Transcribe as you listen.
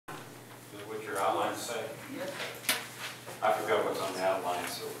got what's on the outline.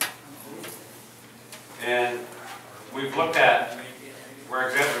 So, and we've looked at,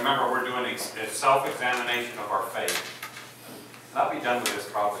 remember we're doing a self-examination of our faith. And I'll be done with this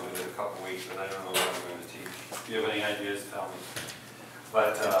probably within a couple weeks, but I don't know what I'm going to teach. If you have any ideas, tell me.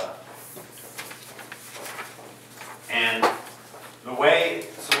 But, and the way,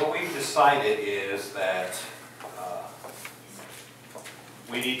 so what we've decided is that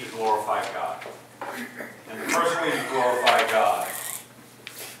we need to glorify God. And the first way to glorify God,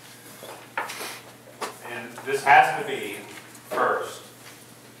 and this has to be first,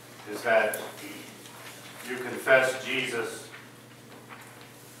 is that you confess Jesus,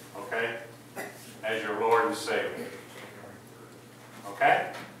 okay, as your Lord and Savior.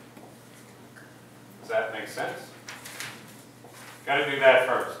 Okay? Does that make sense? Got to do that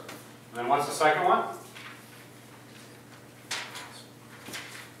first. And then what's the second one?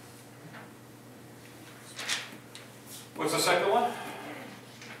 What's the second one?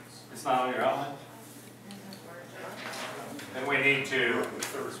 It's not on your outline. Then we need to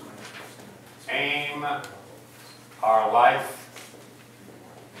aim our life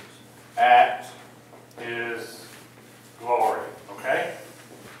at His glory. Okay?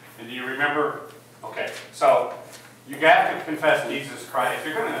 And do you remember? Okay. So you have to confess Jesus Christ.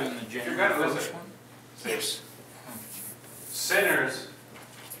 If you're going to listen, see, sinners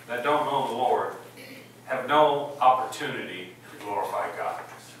that don't know the Lord have no opportunity to glorify God.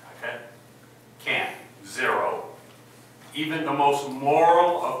 Okay? Can't. Zero. Even the most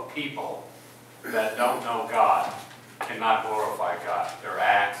moral of people that don't know God cannot glorify God. Their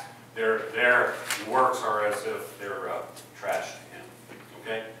acts, their works are as if they're trash to Him.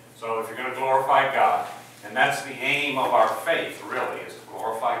 Okay? So if you're going to glorify God, and that's the aim of our faith, really, is to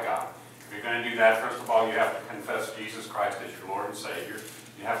glorify God. If you're going to do that, first of all, you have to confess Jesus Christ as your Lord and Savior.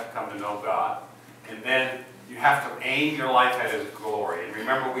 You have to come to know God. And then you have to aim your life at His glory. And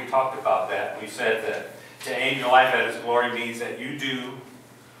remember, we talked about that. We said that to aim your life at His glory means that you do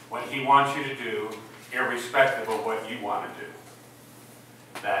what He wants you to do, irrespective of what you want to do.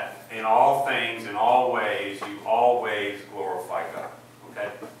 That in all things, in all ways, you always glorify God.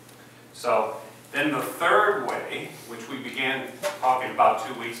 Okay? So, then the third way, which we began talking about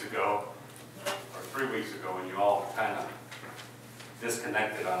 2 weeks ago, or 3 weeks ago, when you all kind of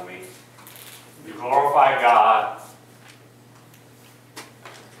disconnected on me, you glorify God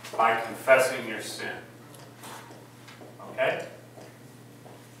by confessing your sin. Okay?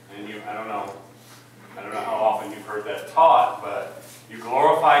 And I don't know how often you've heard that taught, but you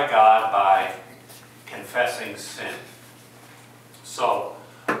glorify God by confessing sin. So,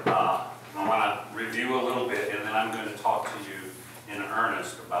 I want to review a little bit, and then I'm going to talk to you in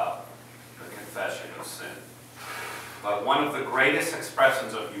earnest about the confession of sin. But one of the greatest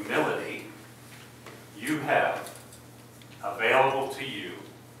expressions of humility you have available to you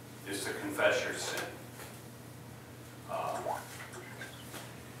is to confess your sin.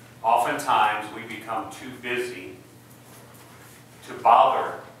 Oftentimes we become too busy to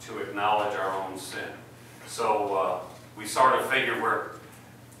bother to acknowledge our own sin. So we sort of figure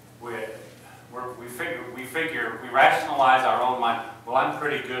we rationalize our own mind. Well, I'm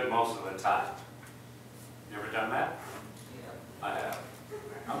pretty good most of the time. You ever done that? Yeah. I have.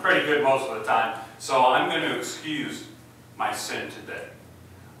 I'm pretty good most of the time, so I'm going to excuse my sin today.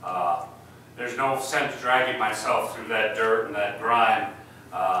 There's no sense dragging myself through that dirt and that grime.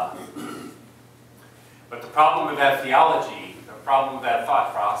 But the problem with that theology, the problem with that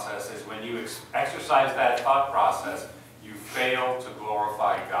thought process is when you exercise that thought process, you fail to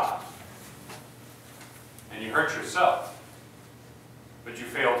glorify God. And you hurt yourself, but you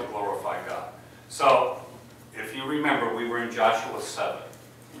fail to glorify God. So, if you remember, we were in Joshua 7.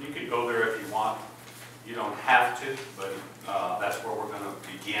 And you can go there if you want. You don't have to, but that's where we're going to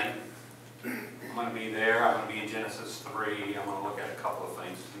begin. I'm going to be there. I'm going to be in Genesis 3. I'm going to look at a couple of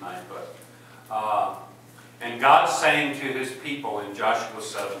things tonight. And God's saying to His people in Joshua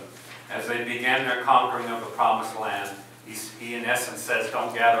 7, as they began their conquering of the promised land, He in essence says,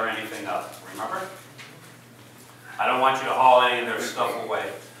 don't gather anything up. Remember? I don't want you to haul any of their stuff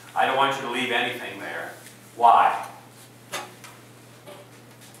away. I don't want you to leave anything there. Why?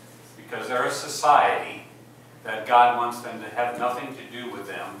 Because they're a society that God wants them to have nothing to do with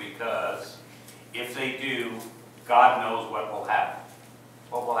them, because if they do, God knows what will happen.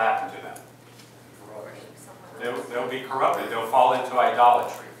 What will happen to them? They'll be corrupted. They'll fall into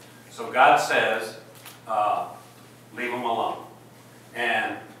idolatry. So God says, leave them alone.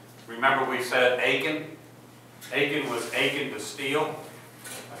 And remember we said Achan? Achan was Achan to steal.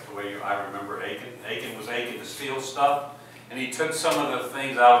 That's the way I remember Achan. Achan was Achan to steal stuff. And he took some of the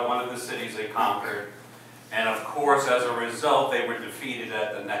things out of one of the cities they conquered. And of course, as a result, they were defeated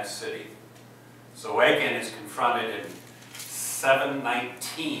at the next city. So Achan is confronted in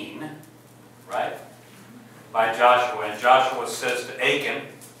 7:19, right, by Joshua. And Joshua says to Achan,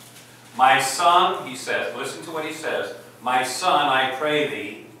 "My son," he says, listen to what he says, "My son, I pray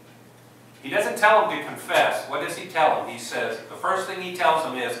thee." He doesn't tell him to confess. What does he tell him? He says, the first thing he tells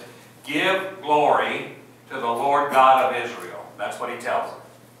him is, "Give glory to the Lord God of Israel." That's what he tells him.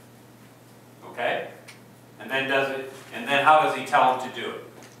 Okay? And then how does he tell him to do it?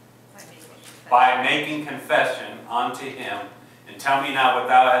 By making confession unto him, "And tell me now what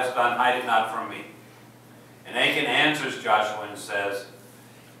thou hast done, hide it not from me." And Achan answers Joshua and says,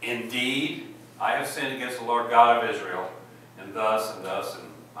 "Indeed, I have sinned against the Lord God of Israel, and thus, and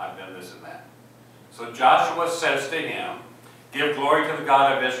I've done this and that." So Joshua says to him, "Give glory to the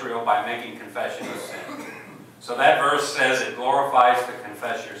God of Israel by making confession of sin." So that verse says it glorifies to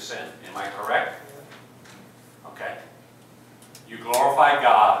confess your sin. Am I correct? Okay. You glorify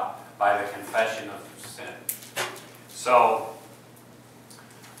God by the confession of sin. So,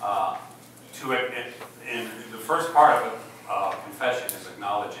 in the first part of confession is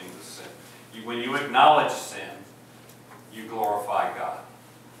acknowledging the sin. When you acknowledge sin, you glorify God.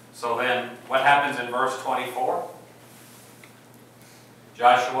 So then, what happens in verse 24?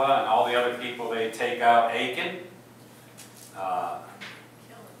 Joshua and all the other people, they take out Achan,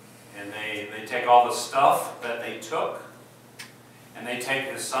 and they take all the stuff that they took, and they take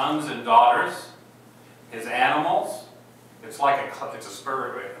his sons and daughters, his animals. It's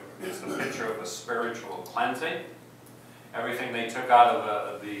the picture of a spiritual cleansing. Everything they took out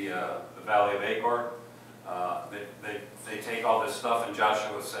of the valley of Achor, they take all this stuff, and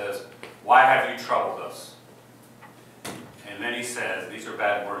Joshua says, "Why have you troubled us?" And then he says, these are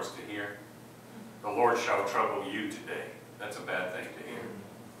bad words to hear, "The Lord shall trouble you today." That's a bad thing to hear.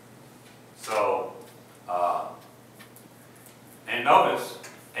 So, and notice,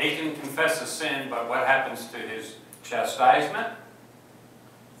 Achan confesses sin, but what happens to his chastisement?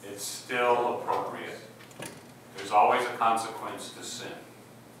 It's still appropriate. There's always a consequence to sin.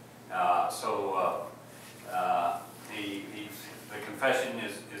 The confession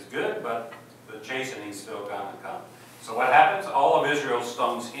is good, but the chastening's still going to come. So what happens? All of Israel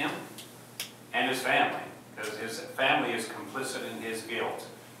stones him and his family, because his family is complicit in his guilt.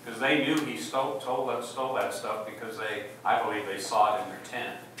 Because they knew he stole that stuff, because I believe they saw it in their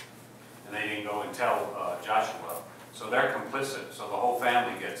tent. And they didn't go and tell Joshua. So they're complicit, so the whole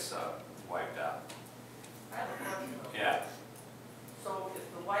family gets wiped out. I have a question though. Yeah. So if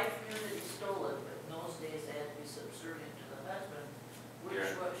the wife knew that he stole it, but in those days they had to be subservient to the husband,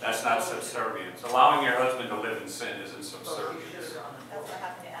 That's not subservience. Allowing your husband to live in sin isn't So he subservience. should have gone and That's told what her.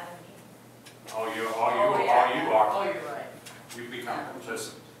 happened to Adam and Eve. You Oh, are. you're right. You become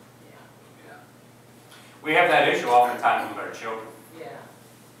complicit. Yeah. Yeah. We have that issue oftentimes with our children. Yeah.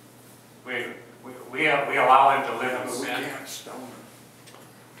 We allow them to live in But we sin. can't stone them.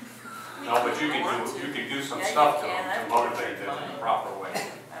 No, but you can do some Yeah, you stuff to can. them That's to motivate them in fine. the proper way.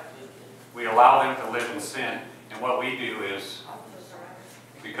 Absolutely. We allow them to live in sin, and what we do is,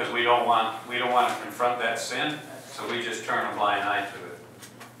 because we don't want to confront that sin, so we just turn a blind eye to it.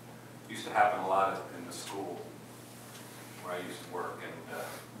 Used to happen a lot in the school where I used to work, and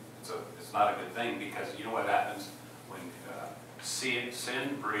it's not a good thing, because you know what happens when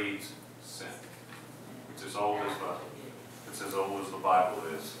sin breeds sin. It's as old as the Bible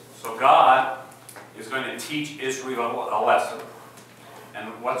is. So God is going to teach Israel a lesson.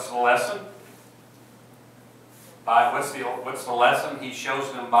 And what's the lesson? What's the lesson He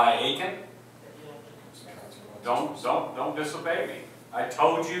shows them by Achan? Don't disobey me. I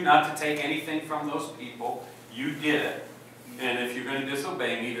told you not to take anything from those people. You did it. And if you're going to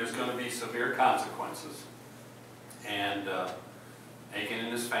disobey me, there's going to be severe consequences. And Achan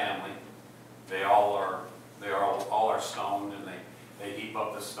and his family, they all are stoned, and they heap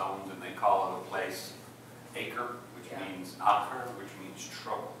up the stones, and they call it a place Acre, which means Acher, which means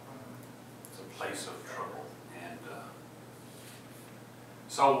trouble. It's a place of trouble. And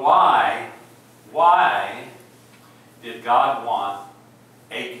so why did God want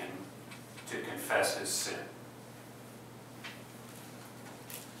Achan to confess his sin?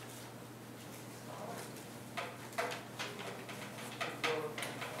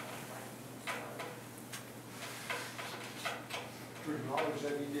 To acknowledge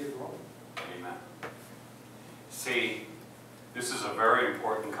that he did wrong. Amen. See, this is a very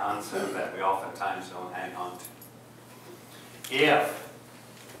important concept that we oftentimes don't hang on to. If,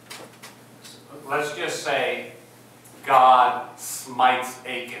 let's just say, God smites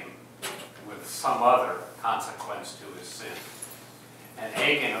Achan with some other consequence to his sin, and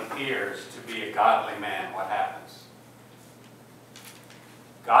Achan appears to be a godly man, what happens?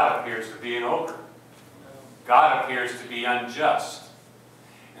 God appears to be an ogre. God appears to be unjust.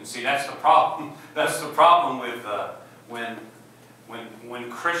 And see, that's the problem. That's the problem with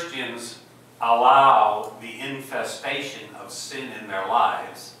when Christians allow the infestation of sin in their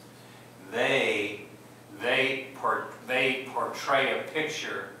lives. They portray a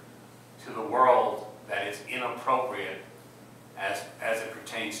picture to the world that is inappropriate as it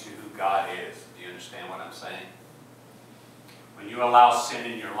pertains to who God is. Do you understand what I'm saying? When you allow sin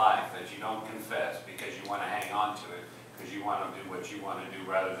in your life that you don't confess because you want to hang on to it, because you want to do what you want to do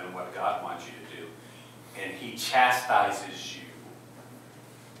rather than what God wants you to do, and He chastises you,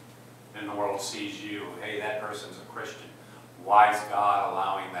 then the world sees you, hey, that person's a Christian. Why is God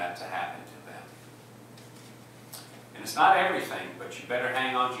allowing that to happen to them? And it's not everything, but you better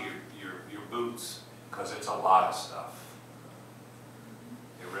hang on to your boots, because it's a lot of stuff.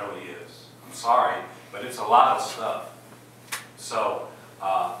 It really is. I'm sorry, but it's a lot of stuff. So,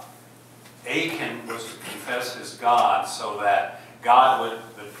 Achan was to confess his God so that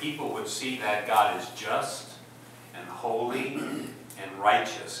the people would see that God is just and holy and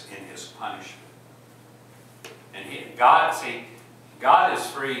righteous in His punishment. And God is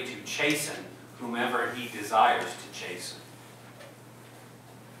free to chasten whomever He desires to chasten.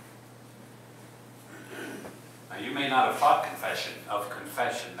 Now, you may not have thought of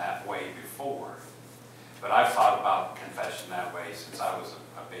confession that way before, but I've thought about confession that way since I was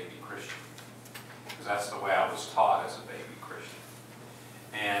a baby Christian. Because that's the way I was taught as a baby Christian.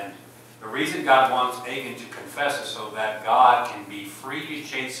 And the reason God wants Achan to confess is so that God can be free to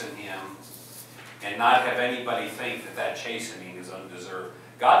chasten him and not have anybody think that that chastening is undeserved.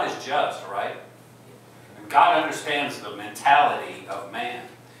 God is just, right? And God understands the mentality of man.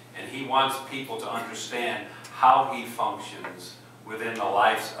 And He wants people to understand how He functions within the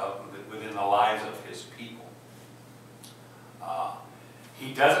lives of His people.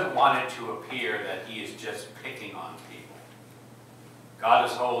 He doesn't want it to appear that He is just picking on people. God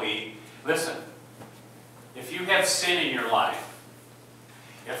is holy. Listen, if you have sin in your life,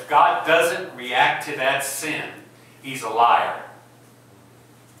 if God doesn't react to that sin, He's a liar.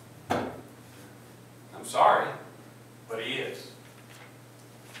 I'm sorry, but He is.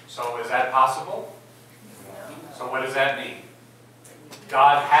 So is that possible? So what does that mean?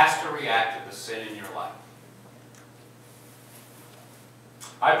 God has to react to the sin in your life.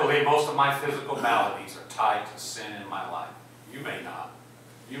 I believe most of my physical maladies are tied to sin in my life. You may not.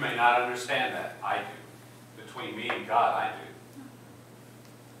 You may not understand that. I do. Between me and God, I do.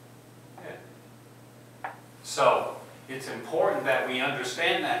 Yeah. So, it's important that we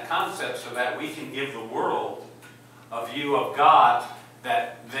understand that concept so that we can give the world a view of God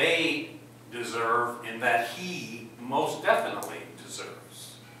that they deserve and that He most definitely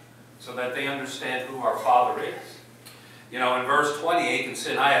deserves, so that they understand who our Father is. You know, in verse 20, Achan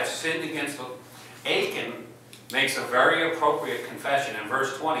said, I have sinned against the... Achan makes a very appropriate confession. In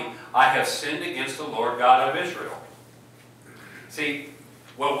verse 20, I have sinned against the Lord God of Israel. See,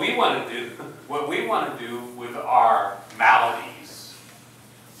 what we want to do with our maladies,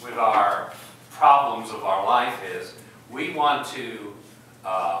 with our problems of our life is, we want to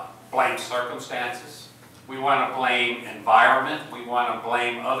blame circumstances. We want to blame environment. We want to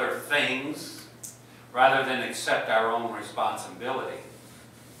blame other things rather than accept our own responsibility.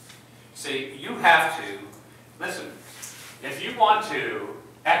 See, you have to, listen, if you want to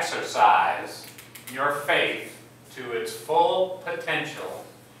exercise your faith to its full potential,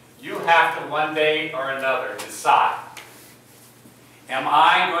 you have to one day or another decide, am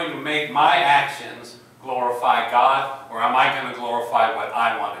I going to make my actions glorify God, or am I going to glorify what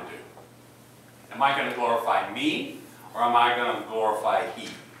I want to do? Am I going to glorify me, or am I going to glorify He?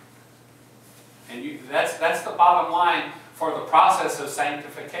 And that's the bottom line for the process of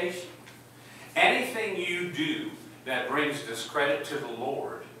sanctification. Anything you do that brings discredit to the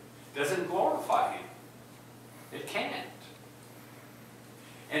Lord doesn't glorify Him. It can't.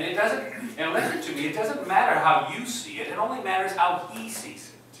 And it doesn't, and listen to me, it doesn't matter how you see it, it only matters how He sees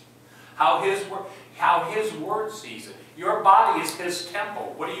it. How His Word sees it. Your body is His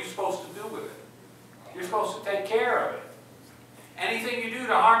temple. What are you supposed to do with it? You're supposed to take care of it. Anything you do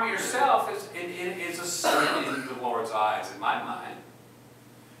to harm yourself is a sin in the Lord's eyes, in my mind.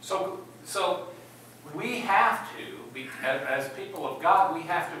 So we have to, as people of God, we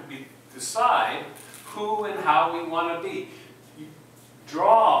have to decide who and how we want to be.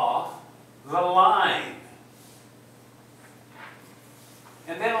 Draw the line.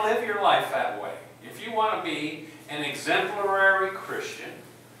 And then live your life that way. If you want to be an exemplary Christian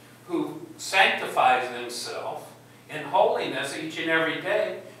who sanctifies himself in holiness each and every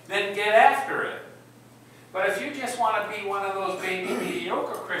then get after it. But if you just want to be one of those baby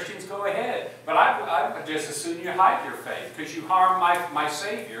mediocre Christians, go ahead. But I would just as soon you hide your faith, because you harm my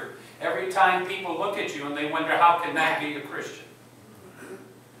Savior every time people look at you and they wonder, how can that be a Christian?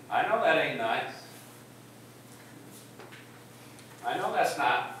 I know that ain't nice. I know that's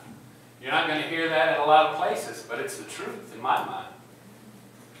not. You're not going to hear that at a lot of places, but it's the truth in my mind.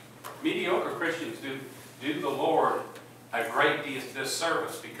 Mediocre Christians do the Lord a great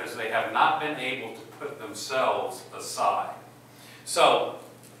disservice because they have not been able to put themselves aside. So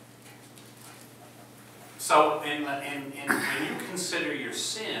when you consider your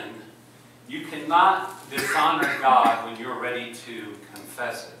sin, you cannot dishonor God when you're ready to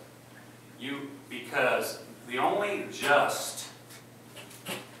confess it. Because the only just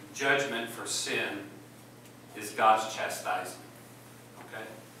judgment for sin is God's chastisement. Okay?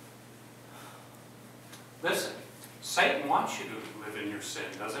 Listen, Satan wants you to live in your sin,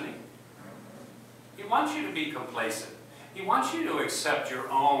 doesn't he? He wants you to be complacent. He wants you to accept your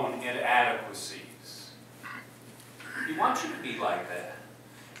own inadequacies. He wants you to be like that.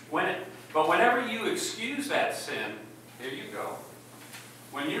 But whenever you excuse that sin, here you go.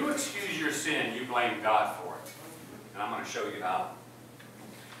 When you excuse your sin, you blame God for it. And I'm going to show you how.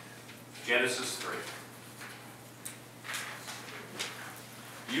 Genesis 3.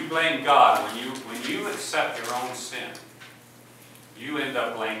 You blame God when you accept your own sin. You end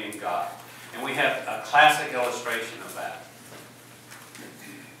up blaming God. And we have a classic illustration of that.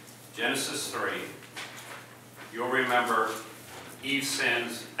 Genesis 3. You'll remember Eve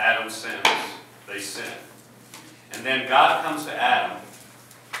sins, Adam sins, they sin. And then God comes to Adam,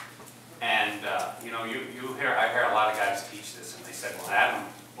 and I hear a lot of guys teach this, and they said, well, Adam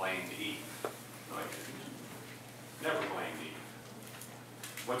blamed Eve. No, he didn't. Never blamed Eve.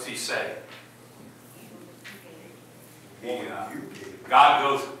 What's he say?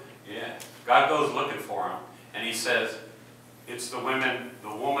 God goes looking for him, and he says, it's the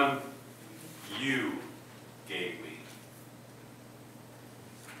woman you gave me.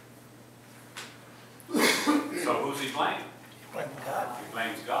 So who's he blaming? He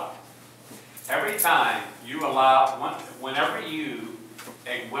blames God. Every time you whenever you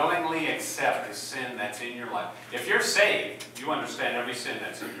willingly accept the sin that's in your life. If you're saved, you understand every sin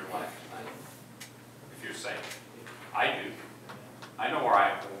that's in your life. If you're saved. I do. I know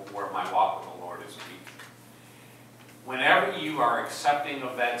where my walk with the Lord is weak. Whenever you are accepting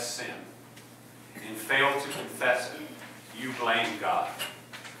of that sin and fail to confess it, you blame God.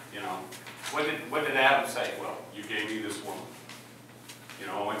 What did Adam say? Well, you gave me this woman.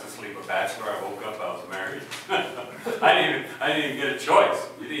 I went to sleep a bachelor. I woke up, I was married. I didn't even get a choice.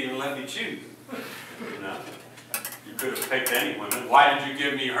 You didn't even let me choose. You could have picked any woman. Why did you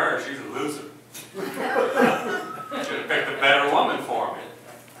give me her? She's a loser. You should have picked a better woman for me.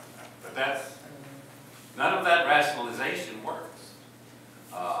 But none of that rationalization works.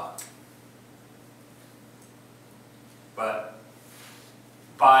 But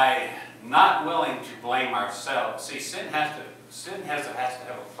by not willing to blame ourselves, see, sin has to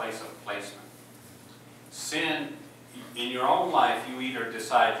have a place of placement. Sin, in your own life, you either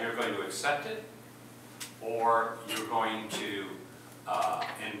decide you're going to accept it, or you're going to,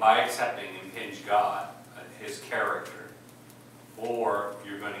 and by accepting, impinge God, His character, or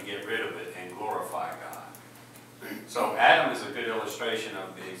you're going to get rid of it and glorify God. So Adam is a good illustration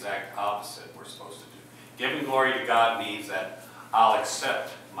of the exact opposite we're supposed to do. Giving glory to God means that I'll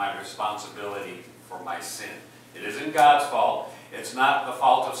accept my responsibility for my sin. It isn't God's fault. It's not the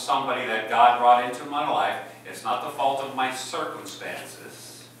fault of somebody that God brought into my life. It's not the fault of my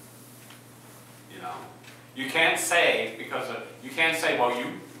circumstances. You can't say well,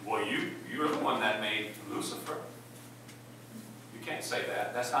 you're the one that made Lucifer. You can't say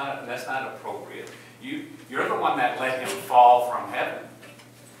that. That's not appropriate. You're the one that let him fall from heaven.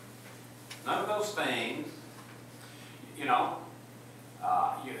 None of those things. You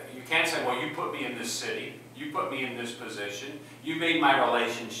can't say, well, you put me in this city. You put me in this position. You made my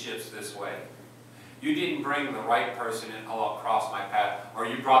relationships this way. You didn't bring the right person across my path, or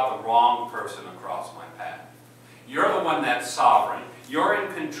you brought the wrong person across my path. You're the one that's sovereign. You're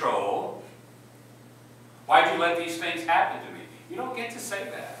in control. Why'd you let these things happen to me? You don't get to say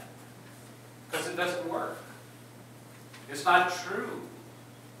that, because it doesn't work. It's not true.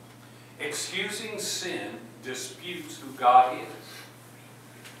 Excusing sin disputes who God is.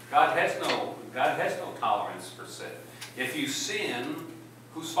 God has no tolerance for sin. If you sin,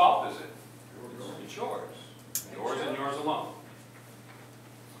 whose fault is it? It's yours. Yours and yours alone.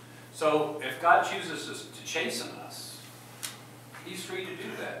 So if God chooses to chasten us, He's free to do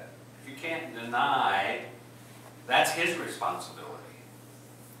that. You can't deny that's His responsibility.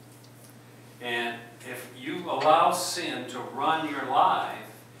 if you allow sin to run your life,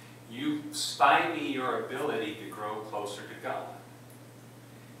 you stymie your ability to grow closer to God.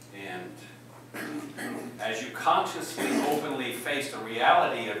 And as you consciously, openly face the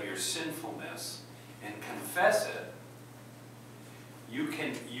reality of your sinfulness and confess it, you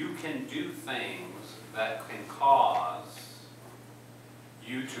can do things that can cause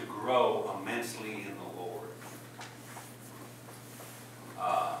you to grow immensely in the Lord.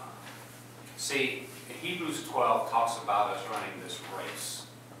 See, Hebrews 12 talks about us running this race.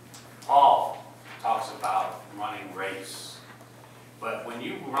 Paul talks about running race. But when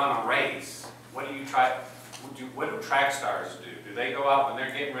you run a race, what do track stars do? Do they go out when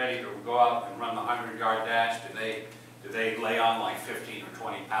they're getting ready to go out and run the 100-yard dash? Do they lay on like 15 or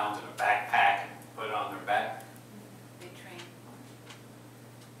 20 pounds in a backpack and put it on their back? They train.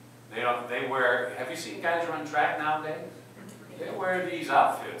 They wear, have you seen guys run track nowadays? They wear these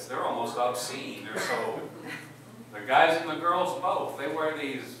outfits. They're almost obscene. The guys and the girls both. They wear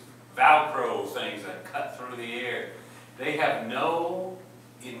these Velcro things that cut through the air. They have no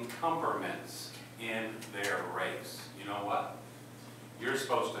encumberments in their race. You know what? You're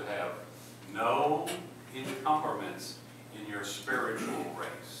supposed to have no encumberments in your spiritual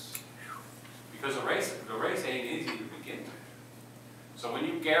race. Because the race ain't easy to begin with. So when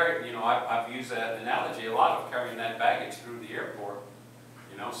you carry, I've used that analogy a lot of carrying that baggage through the airport.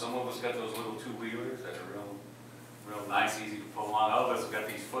 Some of us got those little two-wheelers that are real nice, easy to pull on. Others have got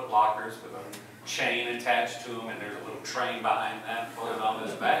these foot lockers with a chain attached to them, and there's a little train behind that pulling on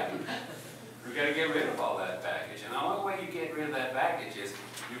this baggage. We've got to get rid of all that baggage. And the only way you get rid of that baggage is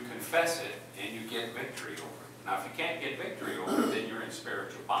you confess it and you get victory over it. Now, if you can't get victory over it, then you're in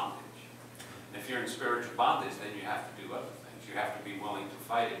spiritual bondage. And if you're in spiritual bondage, then you have to do other things. You have to be willing to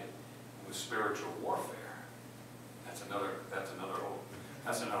fight it with spiritual warfare. That's another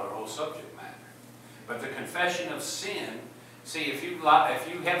whole subject matter. But the confession of sin, see, if you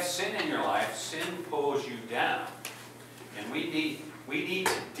have sin in your life, sin pulls you down. And we need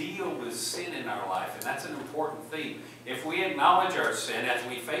to deal with sin in our life, and that's an important theme. If we acknowledge our sin, as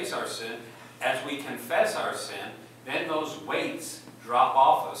we face our sin, as we confess our sin, then those weights drop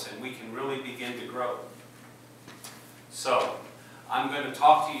off us and we can really begin to grow. So, I'm going to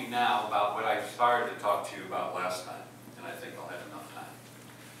talk to you now about what I started to talk to you about last time, and I think I'll have enough time.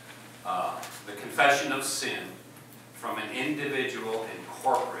 The confession of sin from an individual and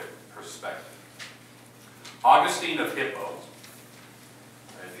corporate perspective. Augustine of Hippo,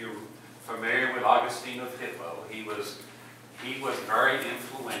 if you're familiar with Augustine of Hippo, he was very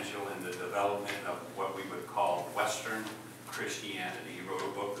influential in the development of what we would call Western Christianity. He wrote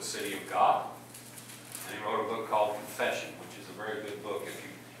a book, The City of God, and he wrote a book called Confession, which is a very good book. If you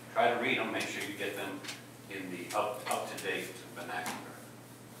try to read them, make sure you get them in the up-to-date vernacular.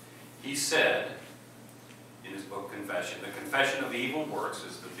 He said in his book Confession, the confession of evil works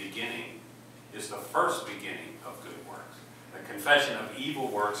is the first beginning of good works. The confession of evil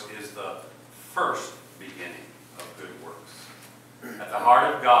works is the first beginning of good works. At the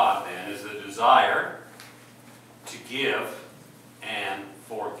heart of God, then, is the desire to give and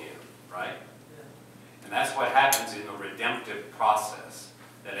forgive, right? And that's what happens in the redemptive process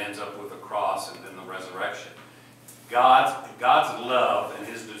that ends up with the cross and then the resurrection. God's love and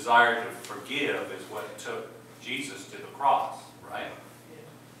his desire to forgive is what took Jesus to the cross, right?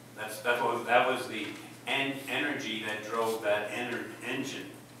 That was the energy that drove that engine.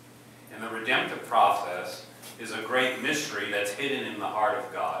 And the redemptive process is a great mystery that's hidden in the heart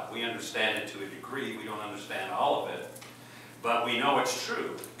of God. We understand it to a degree. We don't understand all of it. But we know it's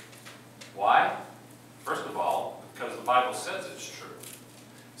true. Why? First of all, because the Bible says it's true.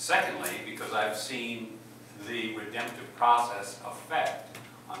 Secondly, because I've seen the redemptive process effect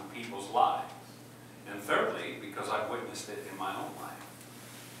on people's lives. And thirdly, because I've witnessed it in my own life.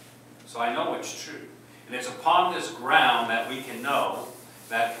 So I know it's true. And it's upon this ground that we can know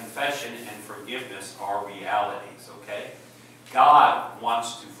that confession and forgiveness are realities, okay? God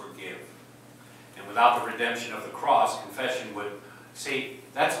wants to forgive. And without the redemption of the cross, confession would... See,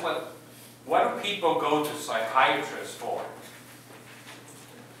 that's what do people go to psychiatrists for?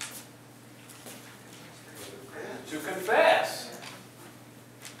 To confess.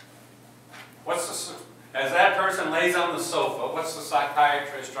 As that person lays on the sofa, what's the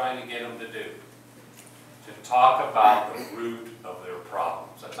psychiatrist trying to get them to do? To talk about the root of their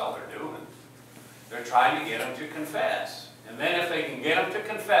problems. That's all they're doing. They're trying to get them to confess. And then if they can get them to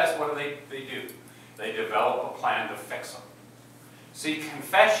confess, what do? They develop a plan to fix them. See,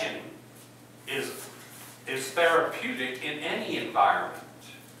 confession is therapeutic in any environment.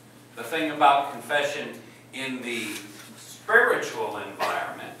 The thing about confession in the spiritual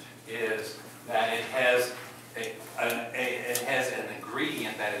environment is that it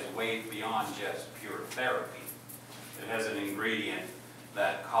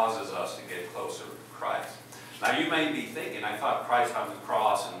Christ on the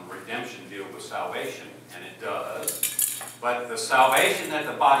cross and redemption deal with salvation, and it does. But the salvation that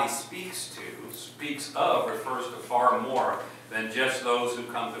the body speaks of, refers to far more than just those who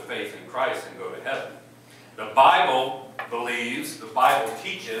come to faith in Christ and go to heaven. The Bible believes, the Bible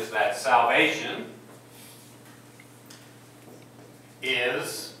teaches that salvation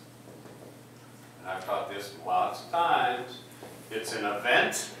is, and I've taught this lots of times, it's an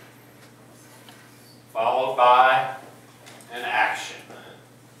event followed by an action.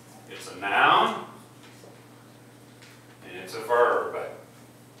 It's a noun and it's a verb.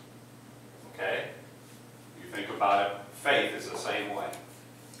 Okay? You think about it, faith is the same way.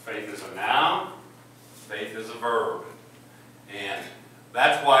 Faith is a noun, faith is a verb. And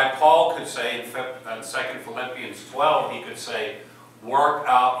that's why Paul could say in 2 Philippians 12, he could say, work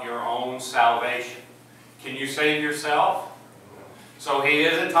out your own salvation. Can you save yourself? So he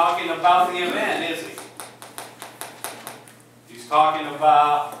isn't talking about the event, is he? He's talking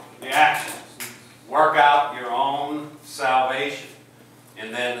about the actions. Work out your own salvation.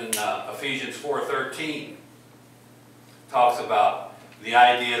 And then in Ephesians 4:13 talks about the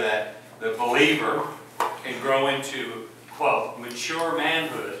idea that the believer can grow into, quote, mature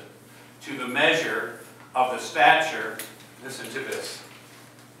manhood to the measure of the stature. Listen to this.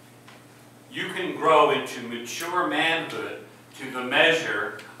 You can grow into mature manhood to the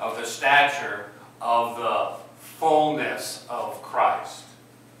measure of the stature of the fullness of Christ.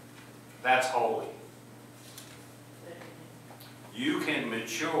 That's holy. You can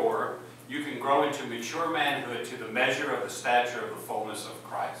mature, you can grow into mature manhood to the measure of the stature of the fullness of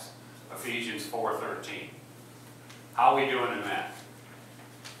Christ. Ephesians 4:13. How are we doing in that?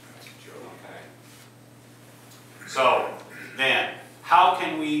 Okay. So, then, because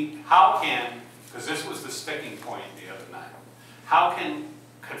this was the sticking point the other night, how can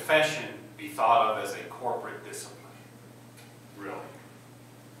confession be thought of as a corporate discipline? Really?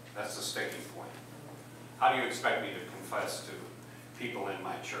 That's the sticking point. How do you expect me to confess to people in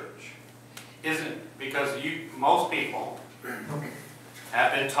my church? Because most people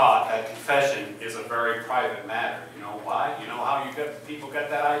have been taught that confession is a very private matter. You know why? You know how people get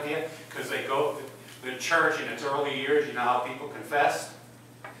that idea? Because they go to the church in its early years, you know how people confessed?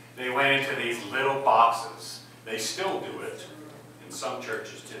 They went into these little boxes. They still do it in some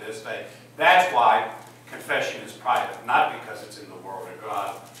churches to this day. That's why confession is private, not because it's in the Word of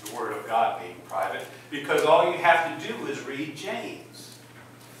God, the Word of God being private, because all you have to do is read James.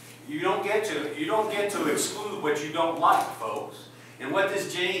 You don't get to exclude what you don't like, folks. And what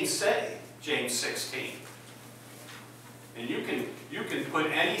does James say? James 16. And you can put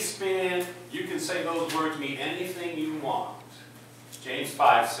any spin, you can say those words mean anything you want. James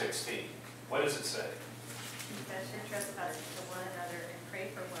 5:16. What does it say? Confess your trespasses to one another and pray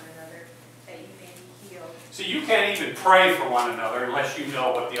for one another that you may be healed. See, you can't even pray for one another unless you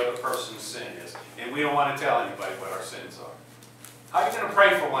know what the other person's sin is. And we don't want to tell anybody what our sins are. How are you going to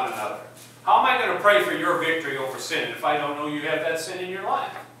pray for one another? How am I going to pray for your victory over sin if I don't know you have that sin in your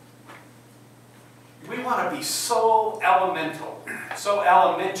life? We want to be so elemental, so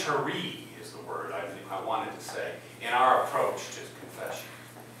elementary is the word I wanted to say, in our approach to confession.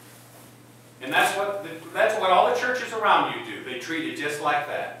 And that's what all the churches around you do. They treat it just like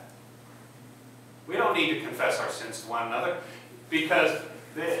that. We don't need to confess our sins to one another because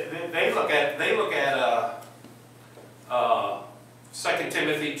they look at 2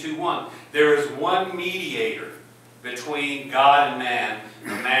 Timothy 2:1. There is one mediator between God and man,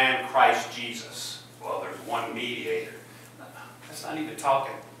 the man Christ Jesus. Well, there's one mediator. That's not even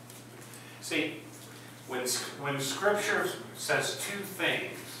talking. See, when Scripture says two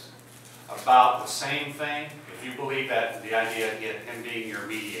things about the same thing, if you believe that the idea of him being your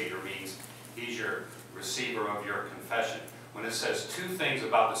mediator means he's your receiver of your confession. When it says two things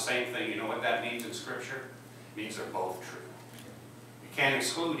about the same thing, you know what that means in Scripture? It means they're both true. You can't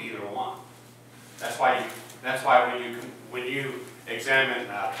exclude either one. That's why when you examine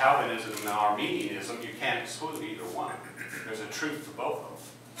Calvinism and Arminianism, you can't exclude either one. There's a truth to both of them.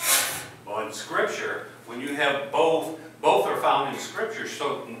 Well, in Scripture, when you have both are found in Scripture,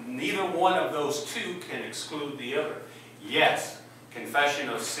 so neither one of those two can exclude the other. Yes, confession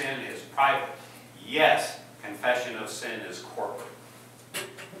of sin is private. Yes, confession of sin is corporate.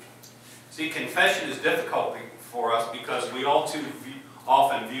 See, confession is difficult for us because we all too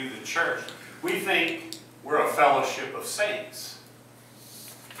often view the church. We think we're a fellowship of saints.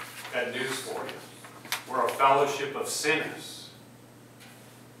 Got news for you. We're a fellowship of sinners.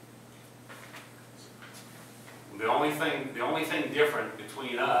 The only thing different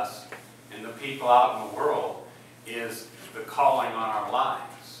between us and the people out in the world is the calling on our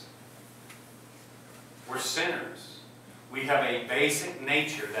lives. We're sinners. We have a basic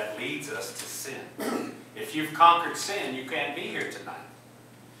nature that leads us to sin. If you've conquered sin, you can't be here tonight.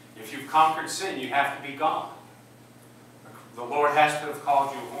 If you've conquered sin, you have to be gone. The Lord has to have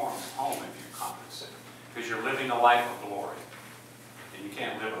called you home if you've conquered sin, because you're living a life of glory. And you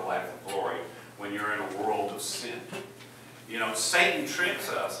can't live a life of glory when you're in a world of sin. You know, Satan tricks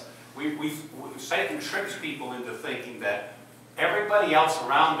us. Satan tricks people into thinking that everybody else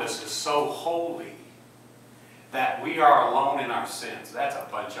around us is so holy that we are alone in our sins. That's a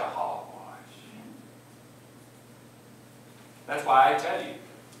bunch of hogwash. That's why I tell you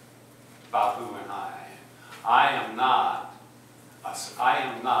about who and I am. I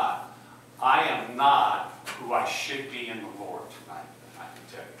am not who I should be in the Lord tonight. I can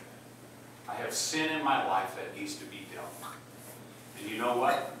tell you that. I have sin in my life that needs to be dealt with. And you know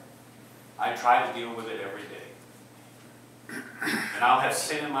what? I try to deal with it every day. And I'll have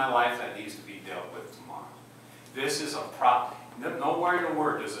sin in my life that needs to be dealt with tomorrow. This is a problem. Nowhere in the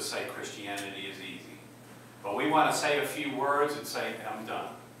Word does it say Christianity is easy. But we want to say a few words and say, I'm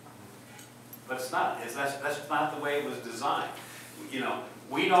done. But it's not. That's not the way it was designed. You know,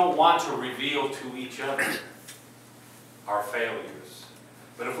 we don't want to reveal to each other our failures.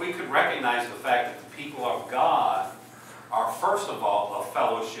 But if we could recognize the fact that the people of God are, first of all, a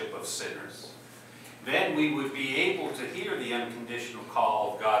fellowship of sinners, then we would be able to hear the unconditional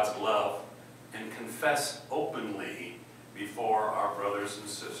call of God's love and confess openly before our brothers and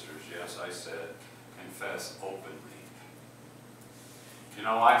sisters. Yes, I said confess openly. You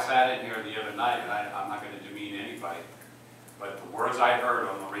know, I sat in here the other night, and I'm not going to demean anybody, but the words I heard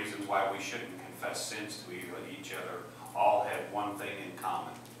on the reasons why we shouldn't confess sins to each other all had one thing in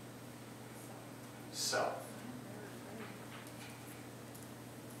common: self.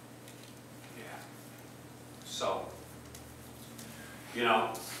 Yeah. So, you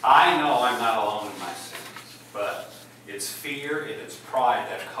know I'm not alone in my sins, but it's fear and it's pride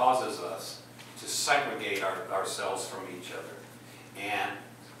that causes us to segregate ourselves from each other. And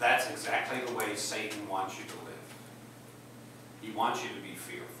that's exactly the way Satan wants you to live. He wants you to be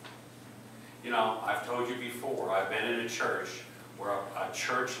fearful. You know, I've told you before, I've been in a church where a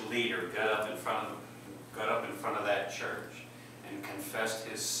church leader got up in front of that church and confessed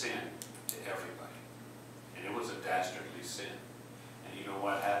his sin to everybody. And it was a dastardly sin. And you know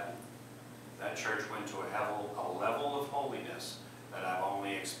what happened? That church went to a level of holiness that I've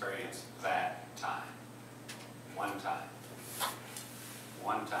only experienced that time. One time.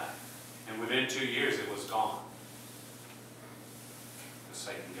 One time. And within 2 years it was gone. Because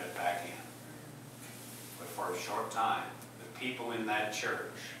Satan got back in. But for a short time, the people in that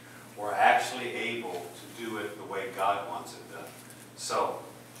church were actually able to do it the way God wants it done. So,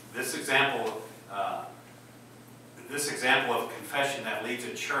 this example of confession that leads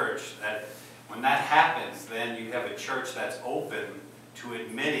a church, that when that happens, then you have a church that's open to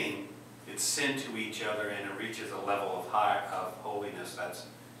admitting its sin to each other, and it reaches a level of holiness that's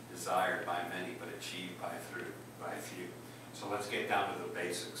desired by many but achieved by few. So let's get down to the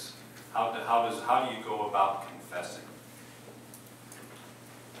basics. How do you go about confessing?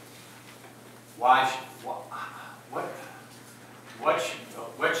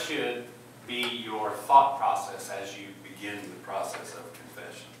 What should be your thought process as you begin the process of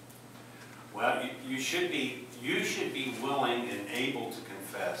confession? Well, you should be willing and able to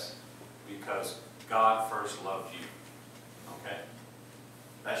confess because God first loved you. Okay?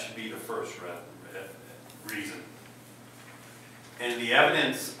 That should be the first reason. And the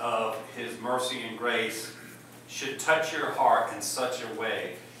evidence of His mercy and grace should touch your heart in such a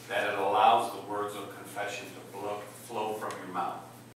way